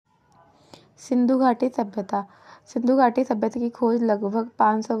सिंधु घाटी सभ्यता। सिंधु घाटी सभ्यता की खोज लगभग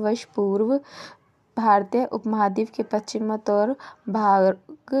 500 वर्ष पूर्व भारतीय उपमहाद्वीप के पश्चिमोत्तर भाग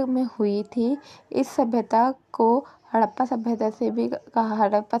में हुई थी। इस सभ्यता को हड़प्पा सभ्यता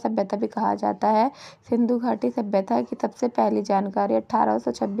भी कहा जाता है। सिंधु घाटी सभ्यता की सबसे पहली जानकारी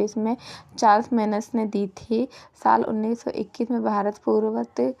 1826 में चार्ल्स मैनस ने दी थी। साल 1921 में भारत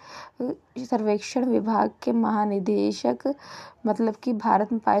पुरातत्व सर्वेक्षण विभाग के महानिदेशक मतलब कि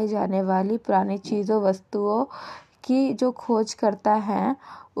भारत में पाई जाने वाली पुरानी चीज़ों वस्तुओं की जो खोज करता है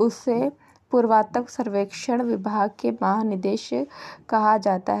उसे पुरातत्व सर्वेक्षण विभाग के महानिदेशक कहा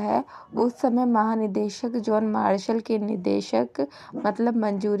जाता है। उस समय महानिदेशक जॉन मार्शल के निर्देशक मतलब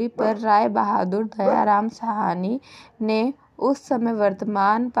मंजूरी पर राय बहादुर दयाराम साहनी ने उस समय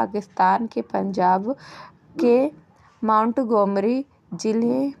वर्तमान पाकिस्तान के पंजाब के माउंटगोमरी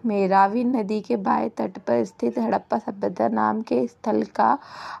जिले में रावी नदी के बाएं तट पर स्थित हड़प्पा सभ्यता नाम के स्थल का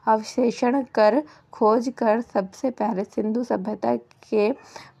अवशेषण कर खोज कर सबसे पहले सिंधु सभ्यता के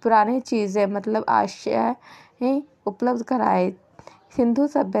पुरानी चीज़ें मतलब आशय उपलब्ध कराए। सिंधु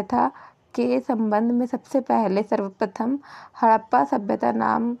सभ्यता के संबंध में सबसे पहले सर्वप्रथम हड़प्पा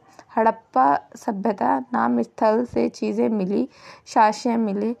सभ्यता नाम स्थल से चीज़ें मिली, साक्ष्य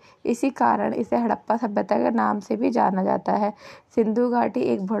मिले। इसी कारण इसे हड़प्पा सभ्यता के नाम से भी जाना जाता है। सिंधु घाटी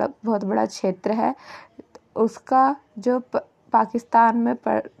एक बहुत बड़ा क्षेत्र है। उसका जो पाकिस्तान में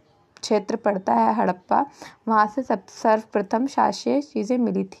क्षेत्र पड़ता है हड़प्पा, वहाँ से सर्वप्रथम शासकीय चीज़ें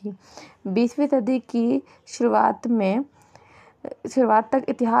मिली थी। 20वीं सदी की शुरुआत तक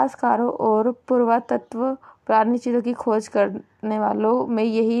इतिहासकारों और पुरातत्व पुरानी चीज़ों की खोज करने वालों में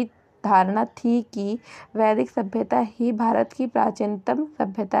यही धारणा थी कि वैदिक सभ्यता ही भारत की प्राचीनतम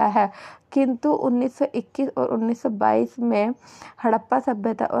सभ्यता है। किंतु 1921 और 1922 में हड़प्पा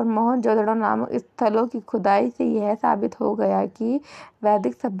सभ्यता और मोहनजोदड़ो नामक स्थलों की खुदाई से यह साबित हो गया कि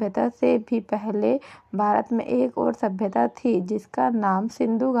वैदिक सभ्यता से भी पहले भारत में एक और सभ्यता थी जिसका नाम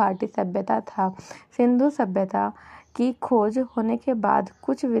सिंधु घाटी सभ्यता था। सिंधु सभ्यता की खोज होने के बाद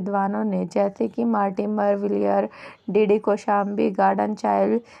कुछ विद्वानों ने जैसे कि Mortimer Wheeler, DD Kosambi, Gordon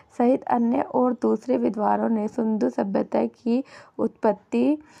Childe सहित अन्य और दूसरे विद्वानों ने सिंधु सभ्यता की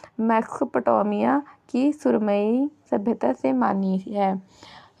उत्पत्ति मेसोपोटामिया की सुरमई सभ्यता से मानी है।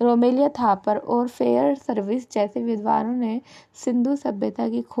 रोमेलिया थापर और फेयर सर्विस जैसे विद्वानों ने सिंधु सभ्यता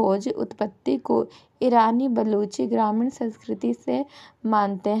की खोज उत्पत्ति को ईरानी बलूची ग्रामीण संस्कृति से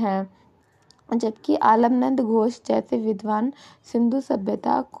मानते हैं, जबकि आलमनंद घोष जैसे विद्वान सिंधु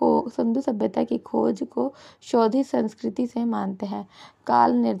सभ्यता की खोज को शोधी संस्कृति से मानते हैं।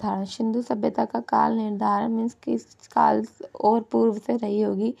 काल निर्धारण। सिंधु सभ्यता का काल निर्धारण मीन्स किस काल और पूर्व से रही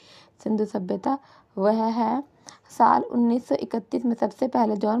होगी सिंधु सभ्यता, वह है साल 1931 में सबसे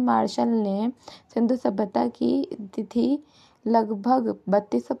पहले जॉन मार्शल ने सिंधु सभ्यता की तिथि लगभग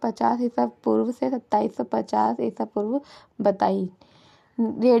 3250 ईसा पूर्व से 2750 ईसा पूर्व बताई।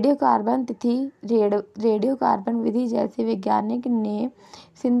 रेडियो कार्बन विधि जैसे वैज्ञानिक ने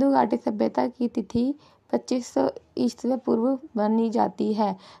सिंधु घाटी सभ्यता की तिथि 2500 ईसा पूर्व मानी जाती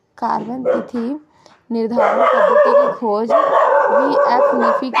है। कार्बन तिथि निर्धारण पद्धति की खोज वी.एफ.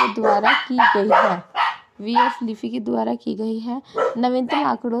 लीफी के द्वारा की गई है।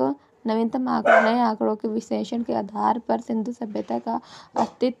 नवीनतम नए आंकड़ों के विश्लेषण के आधार पर सिंधु सभ्यता का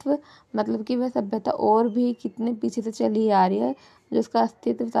अस्तित्व मतलब कि वह सभ्यता और भी कितने पीछे से चली आ रही है, जिसका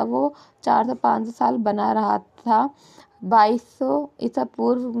अस्तित्व था वो 400-500 साल बना रहा था। 2200 ईसा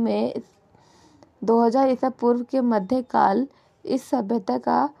पूर्व में 2000 ईसा पूर्व के मध्यकाल इस सभ्यता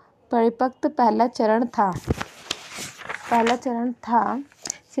का परिपक्व पहला चरण था।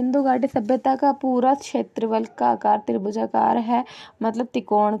 सिंधु घाटी सभ्यता का पूरा क्षेत्रफल का आकार त्रिभुजाकार है मतलब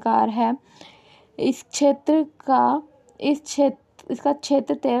त्रिकोणाकार है। इसका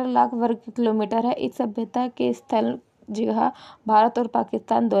क्षेत्र 13 लाख वर्ग किलोमीटर है। इस सभ्यता के स्थल जगह भारत और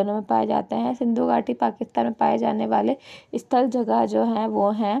पाकिस्तान दोनों में पाए जाते हैं। सिंधु घाटी पाकिस्तान में पाए जाने वाले स्थल जगह जो हैं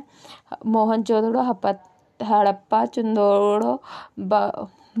वो हैं मोहनजोदड़ो, हड़प्पा, चंदोड़,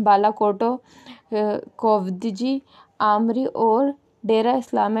 बालाकोट, कोवदजी, आमरी और डेरा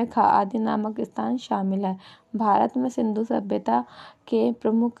इस्लाम खां आदि नामक स्थान शामिल है। भारत में सिंधु सभ्यता के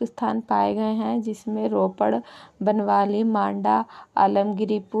प्रमुख स्थान पाए गए हैं जिसमें रोपड़, बनवाली, मांडा,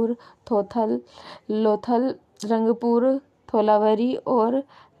 आलमगीरपुर, लोथल, रंगपुर, थोलावरी और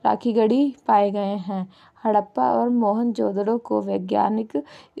राखीगढ़ी पाए गए हैं। हड़प्पा और मोहनजोदड़ो को वैज्ञानिक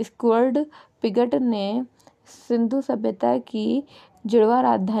स्टुअर्ट पिगट ने सिंधु सभ्यता की जुड़वा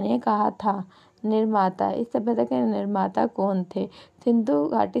राजधानी कहा था। निर्माता। इस सभ्यता के निर्माता कौन थे? सिंधु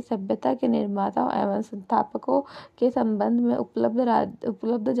घाटी सभ्यता के निर्माताओं एवं संस्थापकों के संबंध में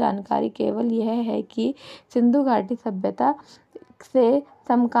उपलब्ध जानकारी केवल यह है कि सिंधु घाटी सभ्यता से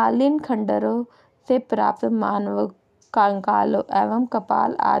समकालीन खंडरों से प्राप्त मानव कंकालों एवं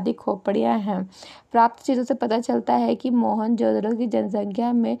कपाल आदि खोपड़ियां हैं। प्राप्त चीज़ों से पता चलता है कि मोहनजोदड़ो की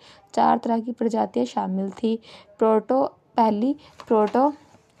जनसंख्या में 4 तरह की प्रजातियां शामिल थी। पहली प्रोटो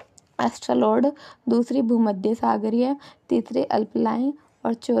एस्ट्रोलोड, दूसरी भूमध्य सागरीय, तीसरी अल्पलाइन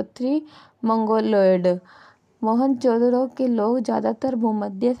और चौथी मंगोलोइड। मोहनजोदड़ो के लोग ज़्यादातर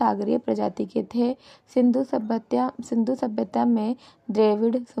भूमध्य सागरीय प्रजाति के थे। सिंधु सभ्यता में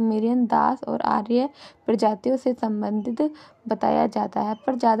द्रविड़, सुमेरियन, दास और आर्य प्रजातियों से संबंधित बताया जाता है,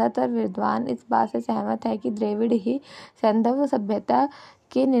 पर ज़्यादातर विद्वान इस बात से सहमत है कि द्रविड़ ही सिंधु सभ्यता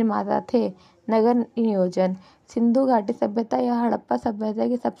के निर्माता थे। नगर नियोजन। सिंधु घाटी सभ्यता या हड़प्पा सभ्यता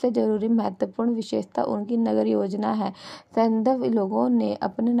की सबसे जरूरी महत्वपूर्ण विशेषता उनकी नगर योजना है। सिंधु लोगों ने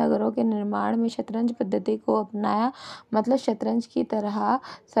अपने नगरों के निर्माण में शतरंज पद्धति को अपनाया, मतलब शतरंज की तरह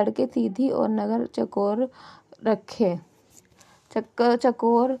सड़कें सीधी और नगर चौकोर रखे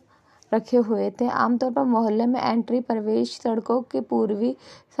हुए थे। आमतौर पर मोहल्ले में एंट्री प्रवेश सड़कों के पूर्वी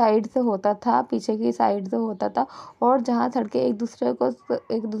साइड से होता था, पीछे की साइड से होता था, और जहाँ सड़कें एक दूसरे को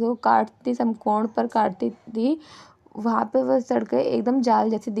काटती, समकोण पर काटती थी, वहाँ पे वह सड़कें एकदम जाल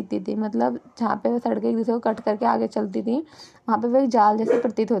जैसी दिखती थी। मतलब जहाँ पे वह सड़कें एक दूसरे को कट करके आगे चलती थी, वहाँ पे वह जाल जैसी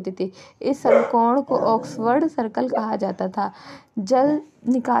प्रतीत होती थी। इस समकोण को ऑक्सफोर्ड सर्कल कहा जाता था। जल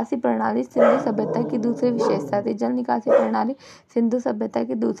निकासी प्रणाली सिंधु सभ्यता की दूसरी विशेषता थी। जल निकासी प्रणाली सिंधु सभ्यता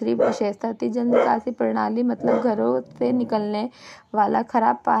की दूसरी विशेषता थी। जल निकासी प्रणाली मतलब घरों से निकलने वाला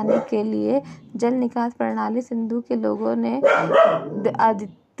खराब पानी के लिए जल निकास प्रणाली सिंधु के लोगों ने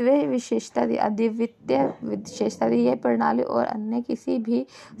अद्वितीय विशेषता दी। यह प्रणाली और अन्य किसी भी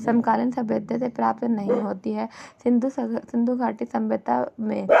समकालीन सभ्यता से प्राप्त नहीं होती है। सिंधु घाटी सभ्यता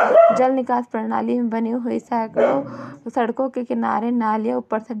में जल निकास प्रणाली में बनी हुई सैकड़ों सड़कों के किनारे नालियां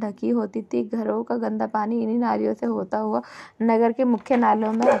ऊपर से ढकी होती थी। घरों का गंदा पानी इन्हीं नालियों से होता हुआ नगर के मुख्य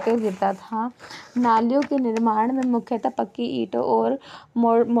नालों में आकर गिरता था। नालियों के निर्माण में मुख्यतः पक्की ईंटों और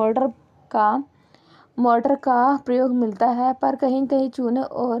मोर्टार का प्रयोग मिलता है, पर कहीं कहीं चूने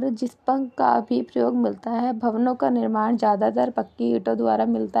और जिप्सम का भी प्रयोग मिलता है। भवनों का निर्माण ज़्यादातर पक्की ईंटों द्वारा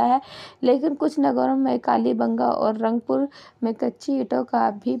मिलता है, लेकिन कुछ नगरों में कालीबंगा और रंगपुर में कच्ची ईंटों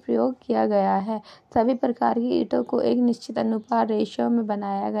का भी प्रयोग किया गया है। सभी प्रकार की ईंटों को एक निश्चित अनुपात रेशियो में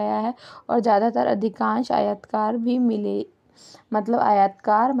बनाया गया है और ज़्यादातर अधिकांश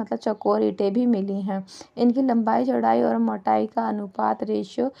आयताकार मतलब चौकोर ईंटें भी मिली हैं। इनकी लंबाई, चौड़ाई और मोटाई का अनुपात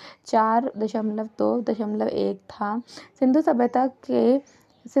रेशियो 4:2:1 था। सिंधु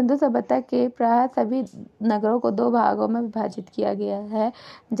सभ्यता के प्राय सभी नगरों को 2 भागों में विभाजित किया गया है।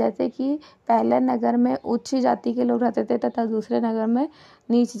 जैसे कि पहले नगर में उच्च जाति के लोग रहते थे तथा दूसरे नगर में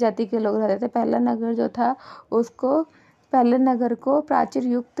नीच जाति के लोग रहते थे। पहले नगर को प्राचीर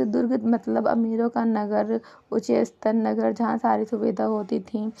युक्त दुर्ग मतलब अमीरों का नगर, उच्च स्तर नगर जहाँ सारी सुविधा होती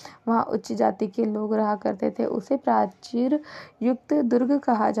थी, वहाँ उच्च जाति के लोग रहा करते थे, उसे प्राचीर युक्त दुर्ग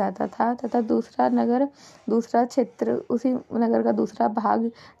कहा जाता था। तथा दूसरा क्षेत्र, उसी नगर का दूसरा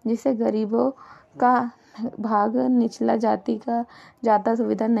भाग जिसे गरीबों का भाग, निचला जाति का ज़्यादा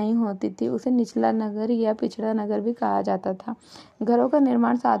सुविधा नहीं होती थी, उसे निचला नगर या पिछड़ा नगर भी कहा जाता था। घरों का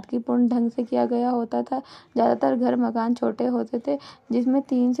निर्माण सादगीपूर्ण ढंग से किया गया होता था। ज़्यादातर मकान छोटे होते थे, जिसमें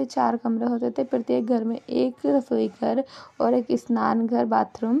 3 से 4 कमरे होते थे। प्रत्येक घर में एक रसोई घर और एक स्नान घर,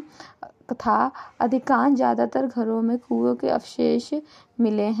 बाथरूम था। ज़्यादातर घरों में कुओं के अवशेष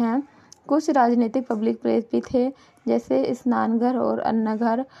मिले हैं। कुछ राजनीतिक पब्लिक प्लेस भी थे, जैसे स्नानघर और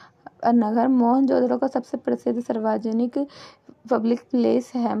अन्नघर। मोहनजोदड़ो का सबसे प्रसिद्ध सार्वजनिक पब्लिक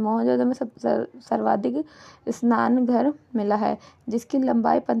प्लेस है। मोहनजोदड़ो में सर्वाधिक स्नान घर मिला है, जिसकी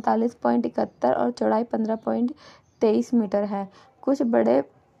लंबाई 45.71 और चौड़ाई 15.23 मीटर है। कुछ बड़े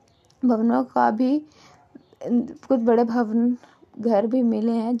भवन घर भी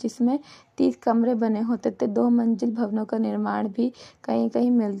मिले हैं, जिसमें 30 कमरे बने होते थे। 2 मंजिल भवनों का निर्माण भी कहीं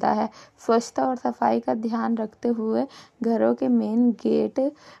कहीं मिलता है। स्वच्छता और सफाई का ध्यान रखते हुए घरों के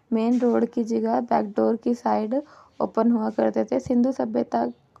मेन रोड की जगह बैकडोर की साइड ओपन हुआ करते थे। सिंधु सभ्यता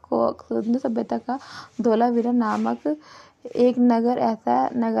का धोलावीरा नामक एक ऐसा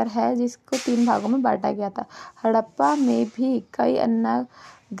नगर है जिसको 3 भागों में बांटा गया था। हड़प्पा में भी कई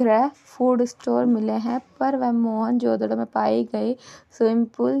अन्नगृह फूड स्टोर मिले हैं, पर वह मोहनजोदड़ो में पाई गई स्विमिंग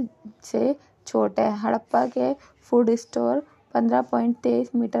पूल से छोटे हैं। हड़प्पा के फूड स्टोर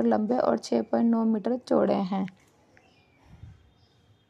 15.23 मीटर लंबे और 6.9 मीटर चौड़े हैं।